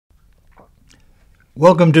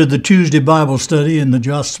Welcome to the Tuesday Bible study in the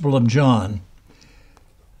Gospel of John.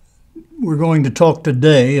 We're going to talk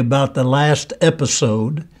today about the last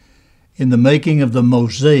episode in the making of the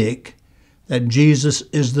mosaic that Jesus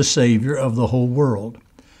is the Savior of the whole world.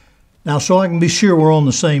 Now, so I can be sure we're on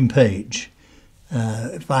the same page.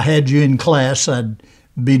 If I had you in class, I'd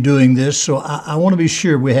be doing this, so I want to be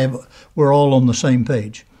sure we're all on the same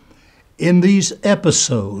page. In these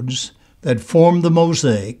episodes that form the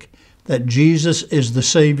mosaic, that Jesus is the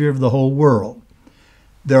Savior of the whole world,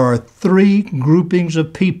 there are three groupings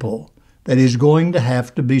of people that he's going to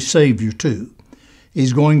have to be Savior to.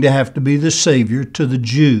 He's going to have to be the Savior to the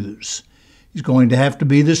Jews. He's going to have to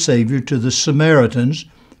be the Savior to the Samaritans,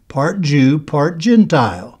 part Jew, part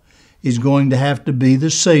Gentile. He's going to have to be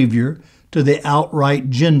the Savior to the outright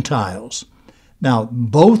Gentiles. Now,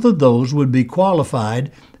 both of those would be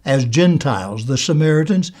qualified as Gentiles, the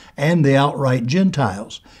Samaritans and the outright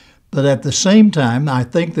Gentiles. But at the same time, I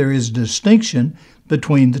think there is distinction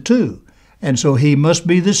between the two. And so he must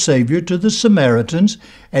be the Savior to the Samaritans,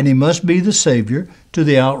 and he must be the Savior to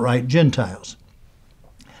the outright Gentiles.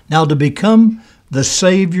 Now, to become the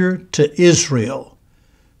Savior to Israel,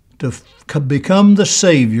 to become the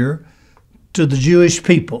Savior to the Jewish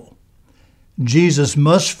people, Jesus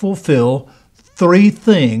must fulfill three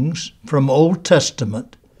things from Old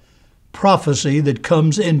Testament prophecy that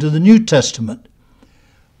comes into the New Testament.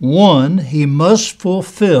 One, he must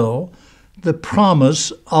fulfill the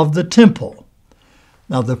promise of the temple.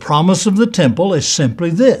 Now, the promise of the temple is simply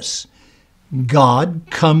this: God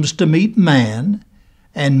comes to meet man,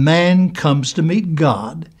 and man comes to meet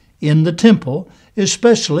God in the temple,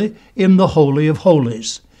 especially in the Holy of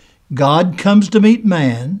Holies. God comes to meet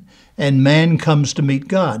man, and man comes to meet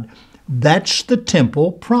God. That's the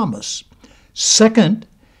temple promise. Second,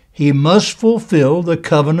 he must fulfill the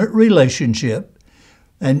covenant relationship.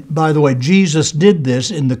 And by the way, Jesus did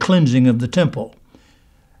this in the cleansing of the temple.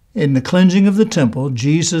 In the cleansing of the temple,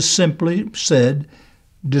 Jesus simply said,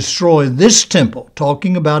 destroy this temple,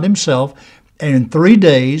 talking about himself, and in 3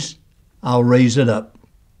 days I'll raise it up.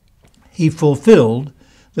 He fulfilled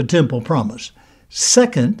the temple promise.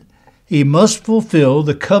 Second, he must fulfill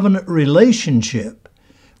the covenant relationship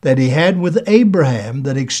that he had with Abraham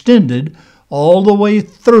that extended all the way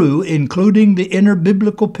through, including the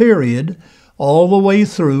interbiblical period, all the way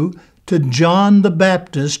through to John the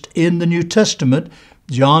Baptist in the New Testament.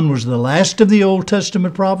 John was the last of the Old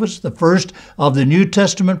Testament prophets, the first of the New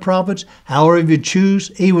Testament prophets. However you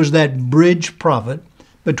choose, he was that bridge prophet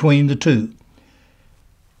between the two.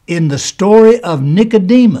 In the story of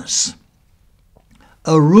Nicodemus,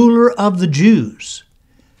 a ruler of the Jews,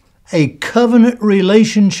 a covenant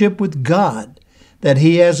relationship with God that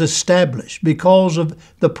he has established because of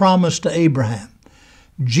the promise to Abraham,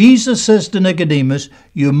 Jesus says to Nicodemus,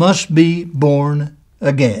 you must be born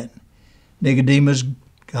again. Nicodemus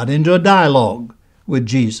got into a dialogue with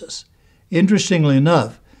Jesus. Interestingly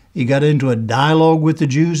enough, he got into a dialogue with the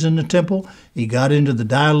Jews in the temple. He got into the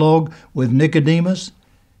dialogue with Nicodemus.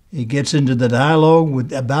 He gets into the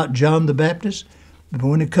dialogue about John the Baptist. But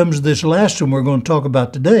when it comes to this last one we're going to talk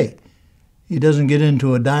about today, he doesn't get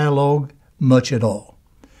into a dialogue much at all.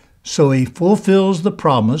 So he fulfills the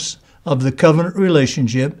promise of the covenant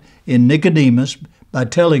relationship in Nicodemus by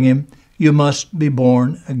telling him, you must be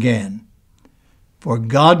born again. For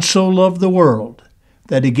God so loved the world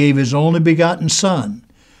that he gave his only begotten Son,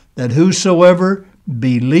 that whosoever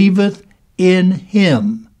believeth in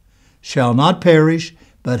him shall not perish,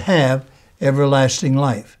 but have everlasting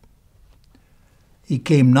life. He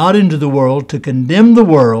came not into the world to condemn the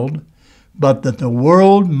world, but that the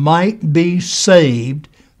world might be saved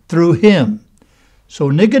through him. So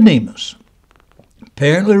Nicodemus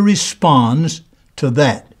apparently responds to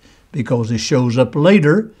that because he shows up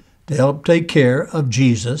later to help take care of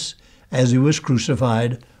Jesus as he was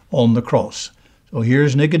crucified on the cross. So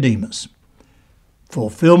here's Nicodemus,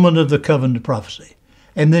 fulfillment of the covenant prophecy.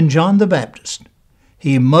 And then John the Baptist.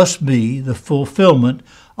 He must be the fulfillment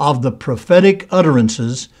of the prophetic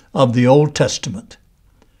utterances of the Old Testament.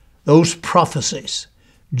 Those prophecies,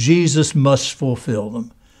 Jesus must fulfill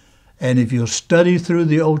them. And if you'll study through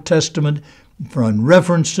the Old Testament from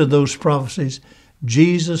reference to those prophecies,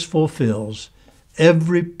 Jesus fulfills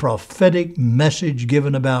every prophetic message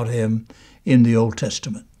given about him in the Old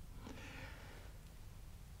Testament.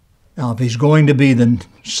 Now, if he's going to be the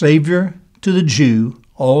Savior to the Jew,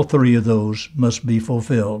 all three of those must be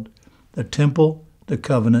fulfilled: the temple, the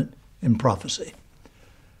covenant, and prophecy.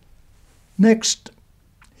 Next,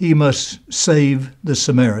 he must save the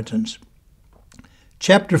Samaritans.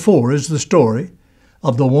 Chapter 4 is the story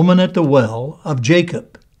of the woman at the well of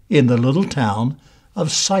Jacob in the little town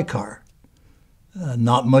of Sychar.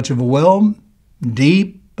 Not much of a well,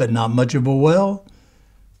 deep, but not much of a well.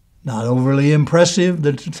 Not overly impressive,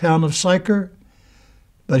 the town of Sychar.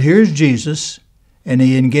 But here's Jesus, and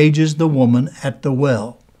he engages the woman at the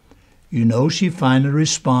well. You know, she finally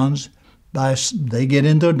responds they get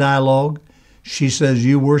into a dialogue. She says,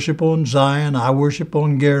 you worship on Zion, I worship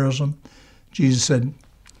on Gerizim. Jesus said,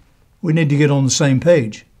 we need to get on the same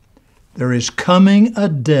page. There is coming a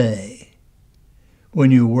day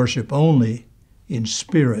when you worship only in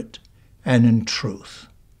spirit and in truth.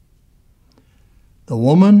 The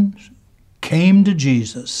woman came to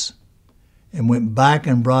Jesus and went back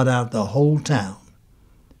and brought out the whole town.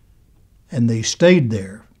 And they stayed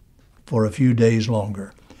there for a few days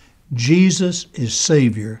longer. Jesus is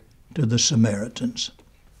Savior to the Samaritans.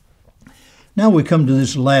 Now we come to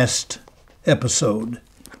this last episode,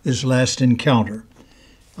 this last encounter.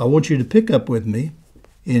 I want you to pick up with me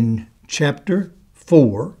in chapter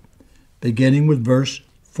 4, beginning with verse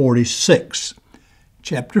 46.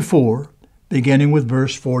 Chapter 4, beginning with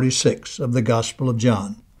verse 46 of the Gospel of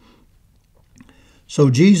John. So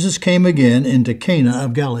Jesus came again into Cana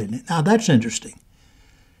of Galilee. Now that's interesting.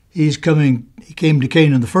 He came to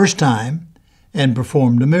Cana the first time and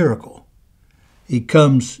performed a miracle. He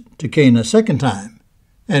comes to Cana a second time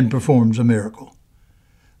and performs a miracle.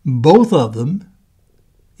 Both of them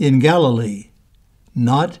in Galilee,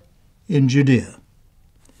 not in Judea,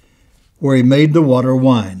 where he made the water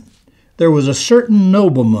wine. There was a certain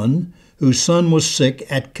nobleman whose son was sick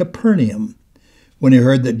at Capernaum. When he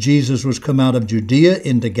heard that Jesus was come out of Judea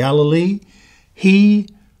into Galilee, he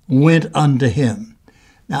went unto him.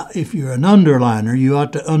 Now, if you're an underliner, you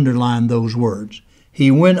ought to underline those words.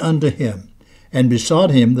 He went unto him and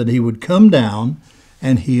besought him that he would come down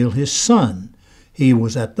and heal his son. He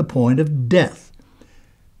was at the point of death.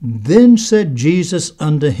 Then said Jesus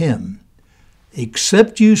unto him,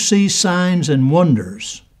 except you see signs and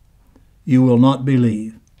wonders, you will not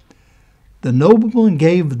believe. The nobleman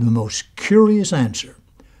gave the most curious answer.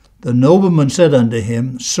 The nobleman said unto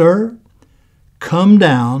him, Sir, come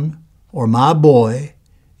down, or my boy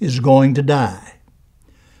is going to die.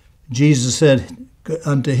 Jesus said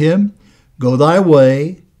unto him, Go thy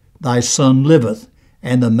way, thy son liveth.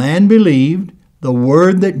 And the man believed the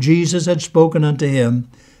word that Jesus had spoken unto him,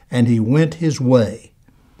 and he went his way.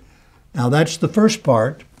 Now that's the first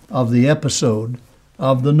part of the episode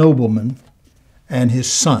of the nobleman and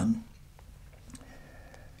his son.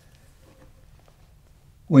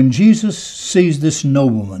 When Jesus sees this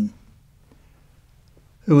nobleman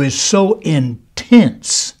who is so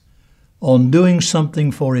intense on doing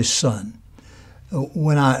something for his son,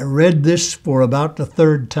 when I read this for about the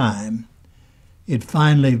third time, it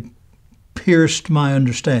finally pierced my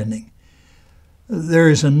understanding. There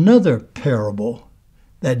is another parable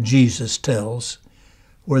that Jesus tells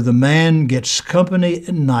where the man gets company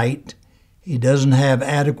at night. He doesn't have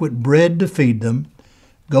adequate bread to feed them,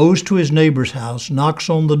 goes to his neighbor's house, knocks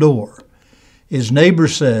on the door. His neighbor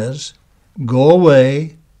says, Go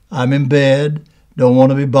away, I'm in bed, don't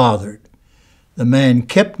want to be bothered. The man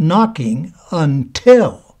kept knocking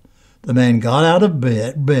until the man got out of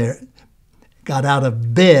bed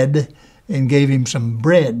and gave him some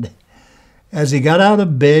bread. As he got out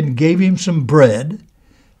of bed, gave him some bread,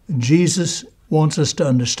 Jesus wants us to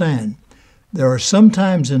understand there are some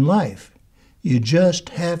times in life you just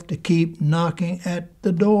have to keep knocking at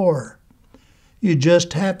the door. You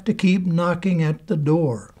just have to keep knocking at the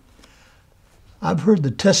door. I've heard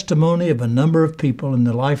the testimony of a number of people in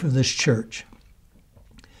the life of this church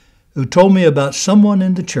who told me about someone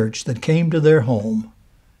in the church that came to their home.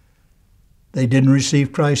 They didn't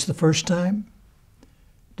receive Christ the first time,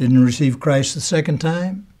 didn't receive Christ the second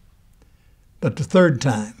time, but the third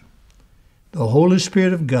time, the Holy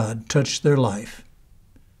Spirit of God touched their life.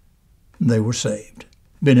 They were saved.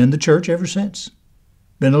 Been in the church ever since.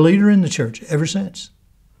 Been a leader in the church ever since.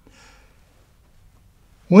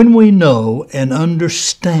 When we know and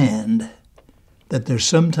understand that there's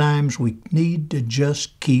sometimes we need to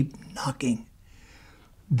just keep knocking,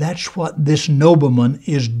 that's what this nobleman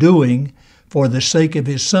is doing for the sake of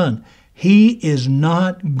his son. He is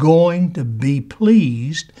not going to be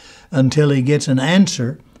pleased until he gets an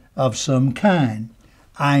answer of some kind.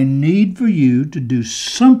 I need for you to do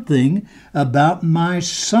something about my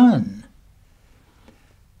son.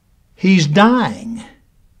 He's dying.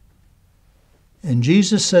 And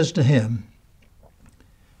Jesus says to him,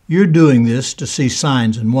 You're doing this to see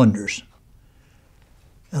signs and wonders.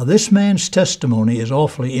 Now, this man's testimony is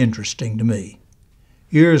awfully interesting to me.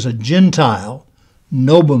 Here is a Gentile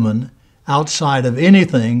nobleman outside of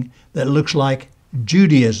anything that looks like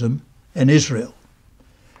Judaism and Israel.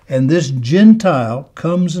 And this Gentile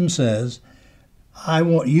comes and says, I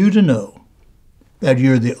want you to know that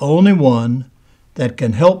you're the only one that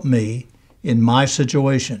can help me in my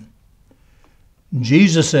situation.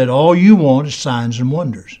 Jesus said, all you want is signs and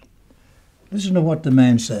wonders. Listen to what the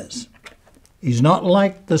man says. He's not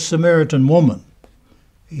like the Samaritan woman.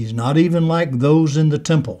 He's not even like those in the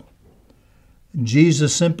temple.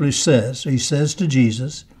 Jesus simply says, he says to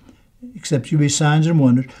Jesus, except you be signs and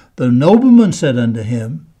wonders. The nobleman said unto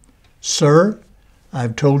him, Sir,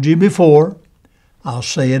 I've told you before, I'll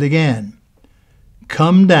say it again.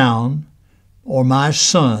 Come down, or my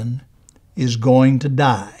son is going to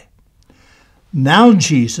die. Now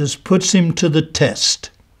Jesus puts him to the test.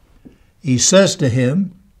 He says to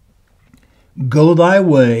him, Go thy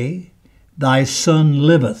way, thy son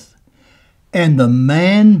liveth. And the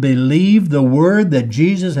man believed the word that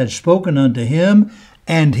Jesus had spoken unto him,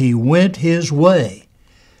 and he went his way.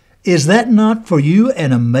 Is that not for you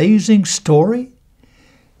an amazing story?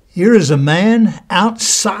 Here is a man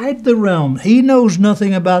outside the realm. He knows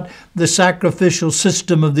nothing about the sacrificial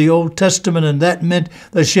system of the Old Testament, and that meant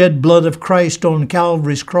the shed blood of Christ on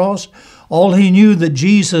Calvary's cross. All he knew that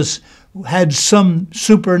Jesus had some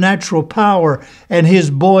supernatural power, and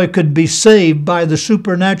his boy could be saved by the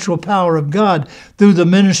supernatural power of God through the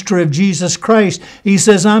ministry of Jesus Christ. He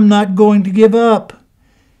says, I'm not going to give up.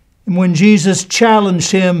 And when Jesus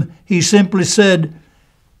challenged him, he simply said,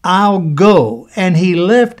 I'll go. And he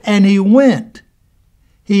left and he went.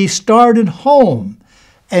 He started home.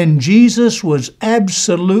 And Jesus was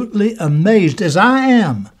absolutely amazed, as I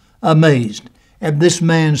am amazed at this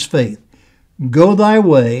man's faith. Go thy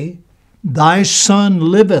way, thy son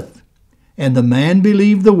liveth. And the man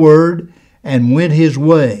believed the word and went his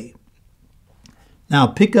way. Now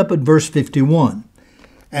pick up at verse 51.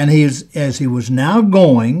 And as he was now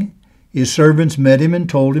going, his servants met him and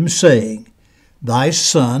told him, saying, Thy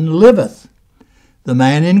son liveth. The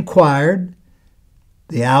man inquired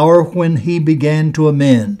the hour when he began to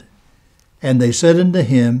amend. And they said unto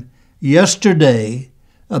him, Yesterday,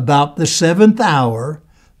 about the 7th hour,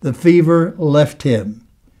 the fever left him.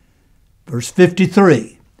 Verse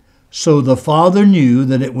 53, So the father knew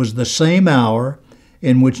that it was the same hour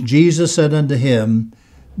in which Jesus said unto him,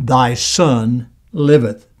 Thy son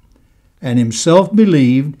liveth. And himself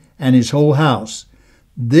believed, and his whole house.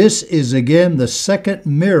 This is again the second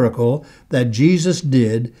miracle that Jesus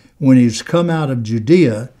did when he's come out of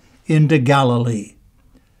Judea into Galilee.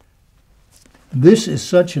 This is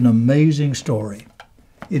such an amazing story.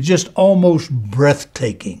 It's just almost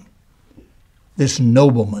breathtaking. This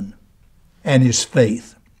nobleman and his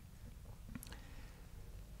faith.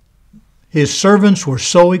 His servants were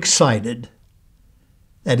so excited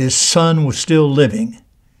that his son was still living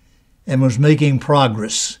and was making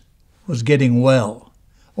progress, was getting well,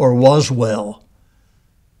 or was well,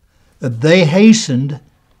 that they hastened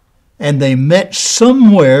and they met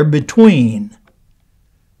somewhere between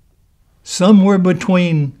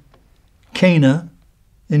Cana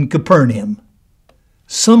and Capernaum.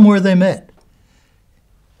 Somewhere they met.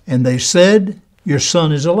 And they said, Your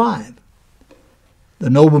son is alive. The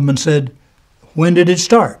nobleman said, When did it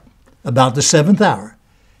start? About the 7th hour.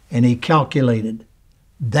 And he calculated,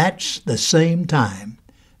 that's the same time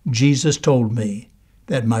Jesus told me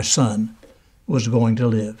that my son was going to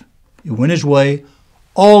live. He went his way.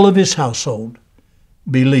 All of his household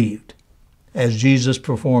believed as Jesus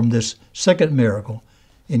performed this second miracle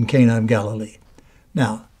in Cana of Galilee.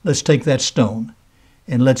 Now, let's take that stone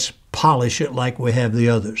and let's polish it like we have the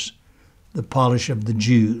others, the polish of the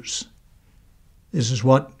Jews. This is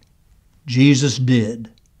what Jesus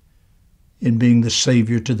did in being the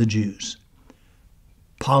Savior to the Jews.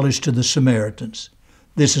 Polish to the Samaritans.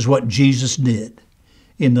 This is what Jesus did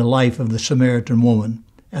in the life of the Samaritan woman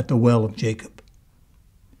at the well of Jacob.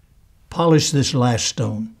 Polish this last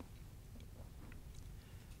stone.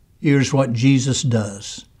 Here's what Jesus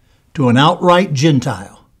does to an outright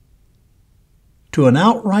Gentile. To an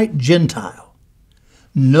outright Gentile.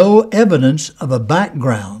 No evidence of a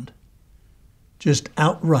background, just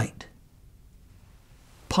outright.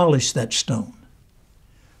 Polish that stone.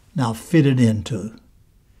 Now fit it into.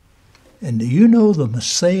 And do you know the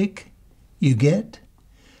mosaic you get?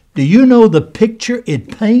 Do you know the picture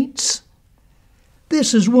it paints?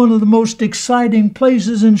 This is one of the most exciting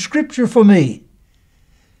places in Scripture for me.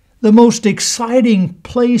 The most exciting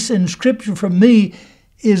place in Scripture for me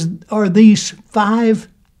are these 5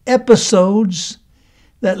 episodes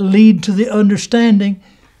that lead to the understanding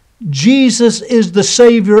Jesus is the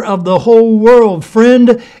Savior of the whole world.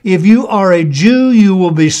 Friend, if you are a Jew, you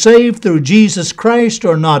will be saved through Jesus Christ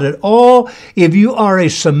or not at all. If you are a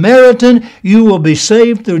Samaritan, you will be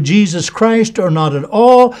saved through Jesus Christ or not at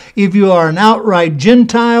all. If you are an outright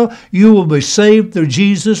Gentile, you will be saved through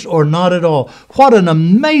Jesus or not at all. What an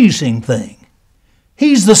amazing thing.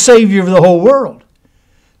 He's the Savior of the whole world.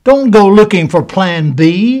 Don't go looking for plan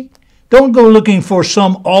B. Don't go looking for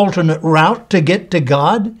some alternate route to get to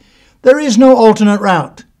God. There is no alternate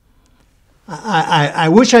route. I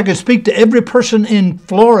wish I could speak to every person in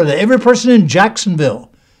Florida, every person in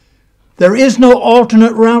Jacksonville. There is no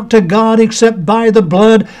alternate route to God except by the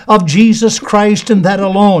blood of Jesus Christ and that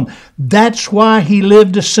alone. That's why He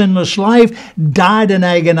lived a sinless life, died an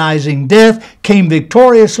agonizing death, came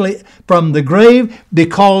victoriously from the grave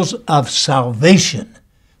because of salvation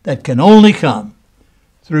that can only come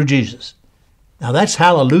through Jesus. Now that's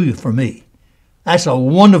hallelujah for me. That's a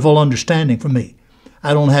wonderful understanding for me.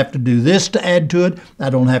 I don't have to do this to add to it. I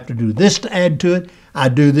don't have to do this to add to it. I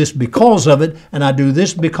do this because of it, and I do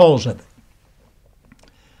this because of it.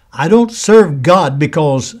 I don't serve God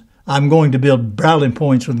because I'm going to build browling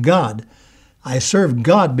points with God. I serve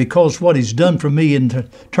God because what He's done for me in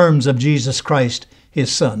terms of Jesus Christ,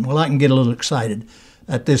 His Son. Well, I can get a little excited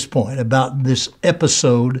at this point about this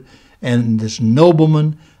episode and this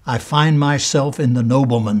nobleman. I find myself in the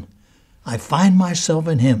nobleman. I find myself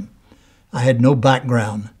in him. I had no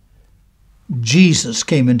background. Jesus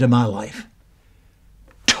came into my life.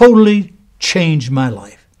 Totally changed my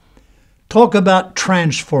life. Talk about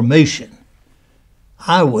transformation.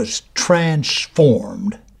 I was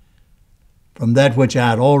transformed from that which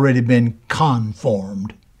I had already been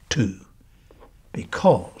conformed to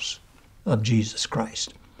because of Jesus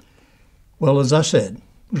Christ. Well, as I said,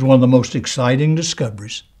 it was one of the most exciting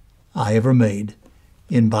discoveries I ever made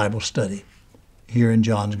in Bible study here in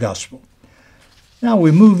John's Gospel. Now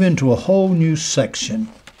we move into a whole new section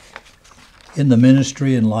in the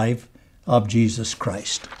ministry and life of Jesus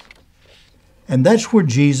Christ. And that's where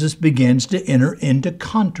Jesus begins to enter into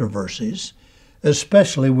controversies,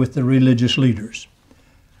 especially with the religious leaders.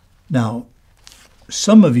 Now,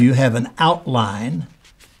 some of you have an outline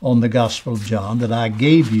on the Gospel of John that I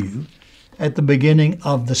gave you at the beginning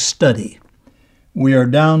of the study. We are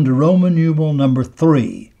down to Roman numeral number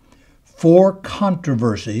 3, 4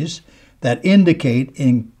 controversies that indicate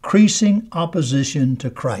increasing opposition to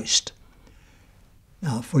Christ.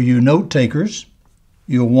 Now, for you note takers,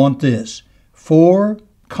 you'll want this: 4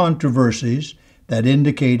 controversies that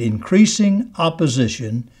indicate increasing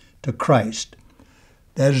opposition to Christ.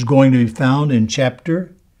 That is going to be found in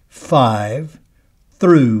chapter 5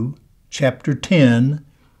 through chapter 10,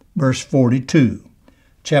 verse 42.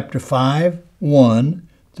 Chapter 5, 1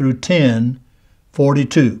 through 10,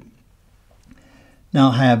 42.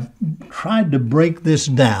 Now, I have tried to break this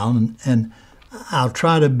down, and I'll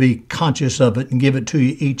try to be conscious of it and give it to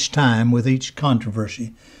you each time with each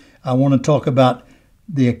controversy. I want to talk about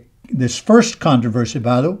this first controversy,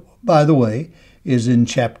 by the way, is in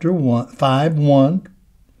chapter 5, 1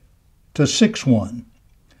 to 6, 1.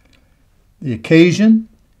 The occasion,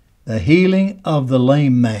 the healing of the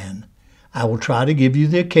lame man. I will try to give you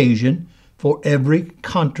the occasion for every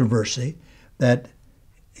controversy that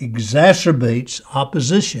exacerbates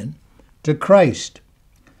opposition to Christ.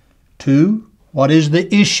 2, what is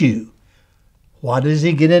the issue? Why does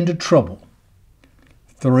he get into trouble?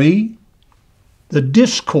 3, the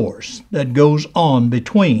discourse that goes on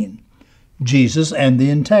between Jesus and the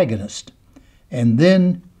antagonist. And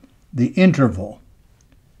then the interval,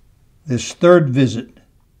 this third visit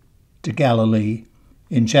to Galilee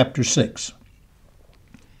in chapter 6.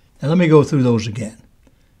 Now let me go through those again.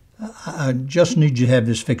 I just need you to have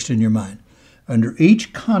this fixed in your mind. Under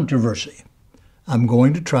each controversy, I'm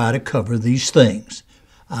going to try to cover these things.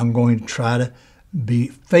 I'm going to try to be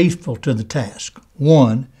faithful to the task.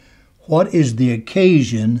 1, what is the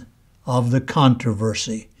occasion of the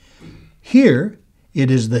controversy? Here,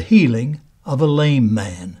 it is the healing of a lame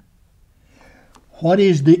man. What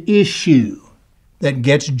is the issue that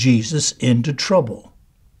gets Jesus into trouble?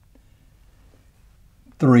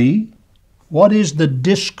 3, what is the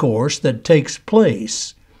discourse that takes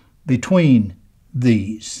place between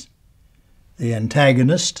these, the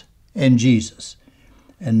antagonist and Jesus?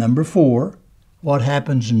 And number 4, what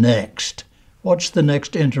happens next? What's the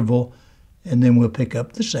next interval? And then we'll pick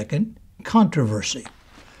up the second controversy.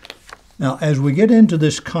 Now, as we get into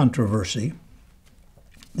this controversy,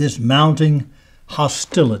 this mounting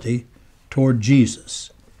hostility toward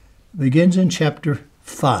Jesus begins in chapter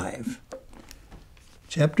 5.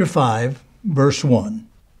 Chapter 5, verse 1.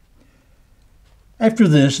 After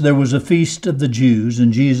this, there was a feast of the Jews,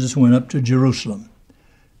 and Jesus went up to Jerusalem.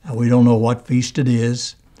 Now, we don't know what feast it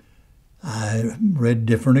is. I read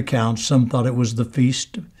different accounts. Some thought it was the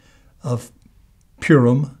feast of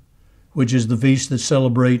Purim, which is the feast that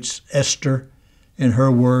celebrates Esther and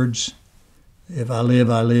her words, "If I live,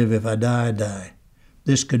 I live. If I die, I die.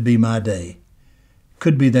 This could be my day."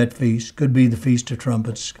 Could be that feast. Could be the Feast of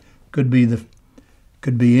Trumpets. Could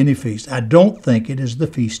be any feast. I don't think it is the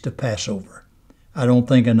Feast of Passover. I don't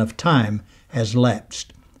think enough time has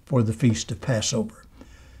lapsed for the Feast of Passover.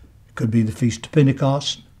 It could be the Feast of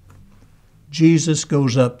Pentecost. Jesus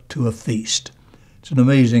goes up to a feast. It's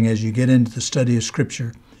amazing as you get into the study of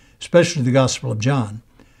Scripture, especially the Gospel of John,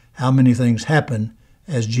 how many things happen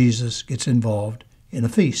as Jesus gets involved in a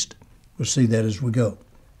feast. We'll see that as we go.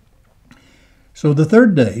 So the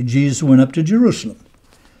third day, Jesus went up to Jerusalem.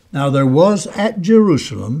 Now there was at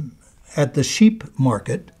Jerusalem, at the sheep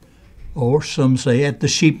market, or some say at the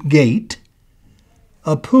sheep gate,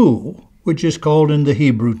 a pool, which is called in the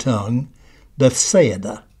Hebrew tongue,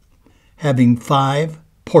 Bethsaida, having 5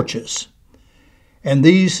 porches. And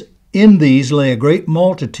in these lay a great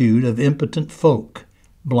multitude of impotent folk,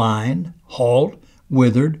 blind, halt,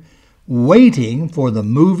 withered, waiting for the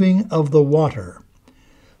moving of the water.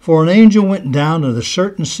 For an angel went down at a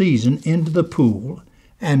certain season into the pool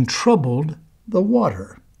and troubled the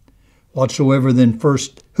water. Whosoever then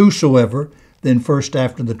first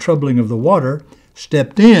after the troubling of the water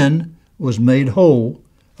stepped in was made whole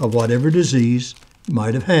of whatever disease he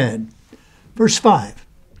might have had. Verse 5,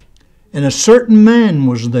 and a certain man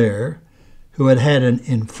was there who had had an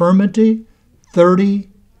infirmity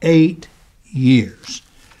 38 years.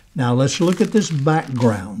 Now let's look at this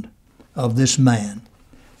background of this man.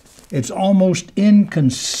 It's almost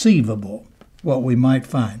inconceivable what we might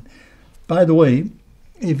find. By the way,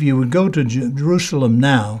 if you would go to Jerusalem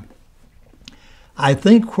now, I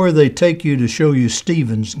think where they take you to show you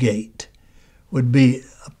Stephen's Gate would be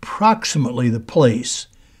approximately the place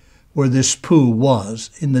where this pool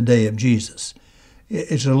was in the day of Jesus.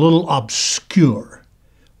 It's a little obscure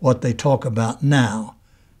what they talk about now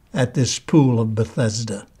at this pool of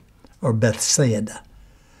Bethesda or Bethsaida.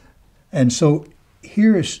 And so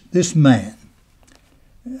here is this man,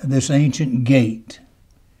 this ancient gate,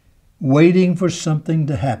 waiting for something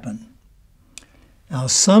to happen. Now,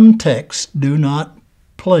 some texts do not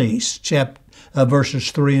place verses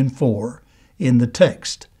 3 and 4 in the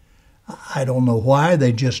text. I don't know why,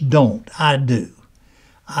 they just don't. I do.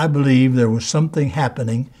 I believe there was something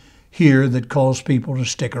happening here that caused people to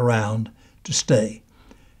stick around, to stay.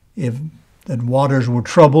 If the waters were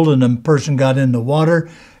troubled and a person got in the water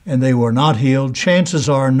and they were not healed, chances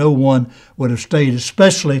are no one would have stayed,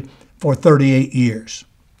 especially for 38 years.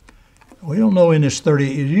 We don't know in this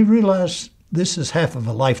 38 years. You realize this is half of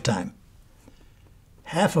a lifetime.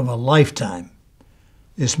 Half of a lifetime.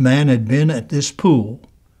 This man had been at this pool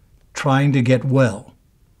trying to get well.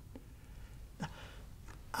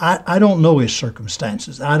 I don't know his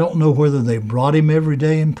circumstances. I don't know whether they brought him every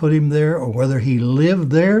day and put him there or whether he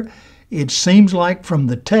lived there. It seems like from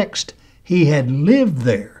the text he had lived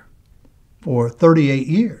there for 38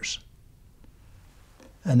 years.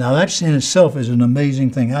 And now that in itself is an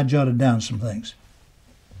amazing thing. I jotted down some things.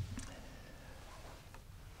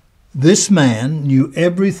 This man knew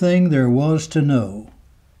everything there was to know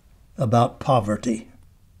about poverty.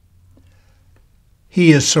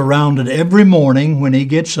 He is surrounded every morning when he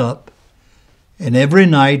gets up and every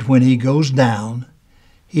night when he goes down.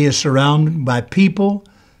 He is surrounded by people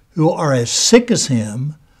who are as sick as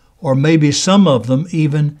him, or maybe some of them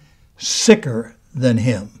even sicker than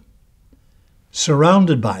him.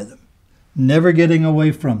 Surrounded by them, never getting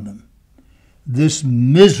away from them. This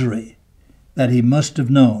misery that he must have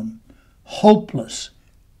known, hopeless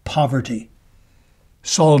poverty,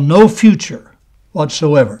 saw no future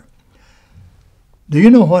whatsoever. Do you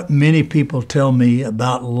know what many people tell me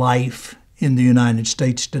about life in the United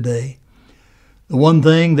States today? The one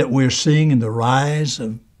thing that we're seeing in the rise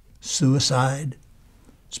of suicide,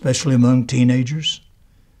 especially among teenagers,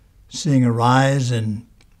 seeing a rise in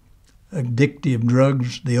addictive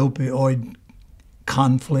drugs, the opioid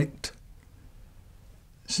conflict,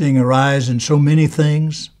 seeing a rise in so many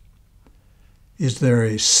things, is there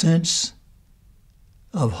a sense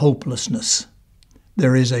of hopelessness.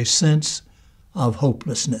 There is a sense of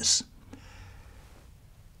hopelessness.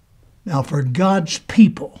 Now, for God's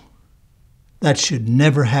people, that should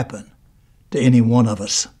never happen to any one of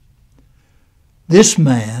us. This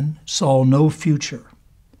man saw no future.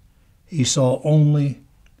 He saw only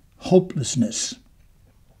hopelessness.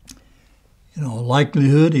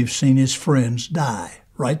 Likelihood he's seen his friends die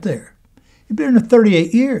right there. He'd been there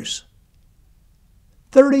 38 years.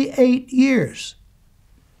 38 years.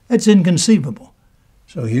 That's inconceivable.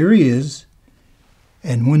 So here he is,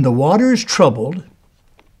 and when the water is troubled,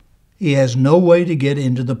 he has no way to get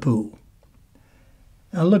into the pool.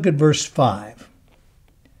 Now look at verse 5.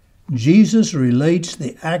 Jesus relates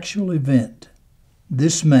the actual event.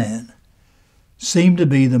 This man seemed to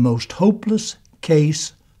be the most hopeless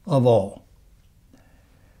case of all.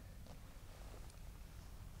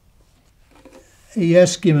 He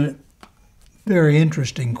asked him a very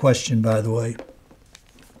interesting question, by the way.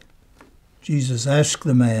 Jesus asked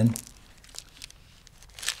the man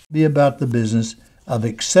be about the business of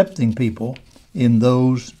accepting people in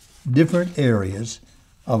those different areas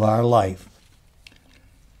of our life.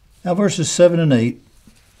 Now, verses 7 and 8,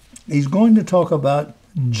 he's going to talk about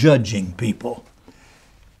judging people.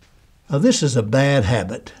 Now, this is a bad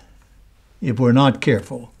habit. If we're not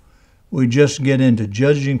careful, we just get into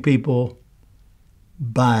judging people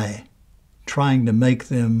by trying to make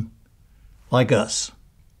them like us.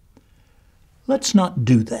 Let's not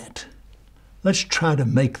do that. Let's try to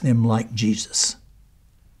make them like Jesus.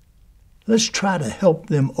 Let's try to help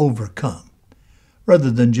them overcome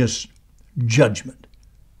rather than just judgment.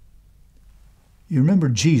 You remember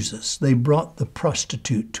Jesus, they brought the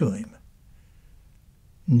prostitute to him.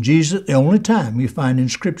 And Jesus, the only time you find in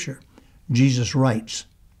Scripture, Jesus writes.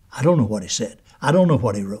 I don't know what he said. I don't know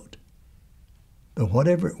what he wrote. But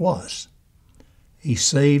whatever it was, he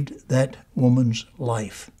saved that woman's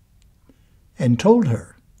life and told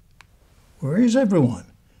her, where is everyone?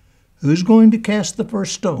 Who's going to cast the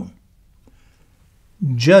first stone?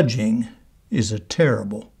 Judging is a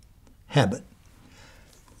terrible habit.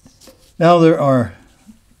 Now there are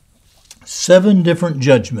 7 different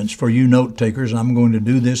judgments for you note takers. I'm going to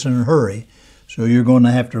do this in a hurry, so you're going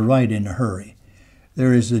to have to write in a hurry.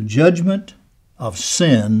 There is the judgment of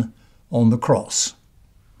sin on the cross.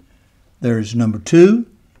 There is number 2,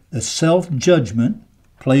 the self-judgment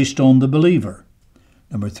placed on the believer.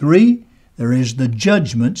 Number 3, there is the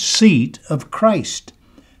judgment seat of Christ.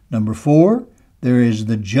 Number 4, there is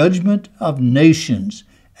the judgment of nations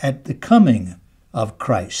at the coming of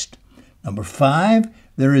Christ. Number 5,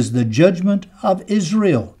 there is the judgment of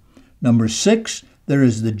Israel. Number 6, there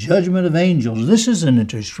is the judgment of angels. This is an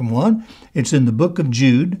interesting one. It's in the book of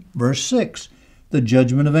Jude, verse 6, the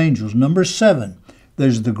judgment of angels. Number 7,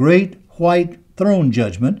 there's the great white throne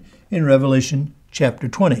judgment in Revelation chapter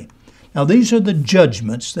 20. Now, these are the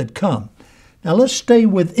judgments that come. Now, let's stay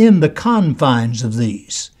within the confines of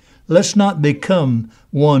these. Let's not become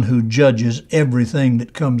one who judges everything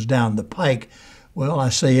that comes down the pike. Well, I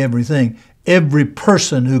say everything. Every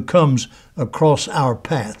person who comes across our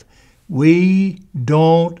path. We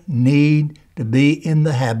don't need to be in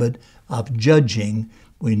the habit of judging.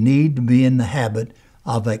 We need to be in the habit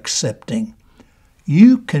of accepting.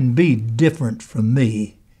 You can be different from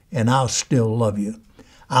me, and I'll still love you.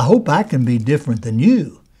 I hope I can be different than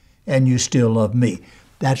you, and you still love me.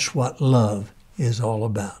 That's what love is all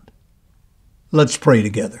about. Let's pray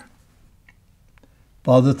together.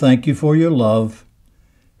 Father, thank you for your love.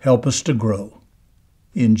 Help us to grow.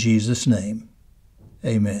 In Jesus' name,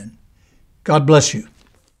 amen. God bless you.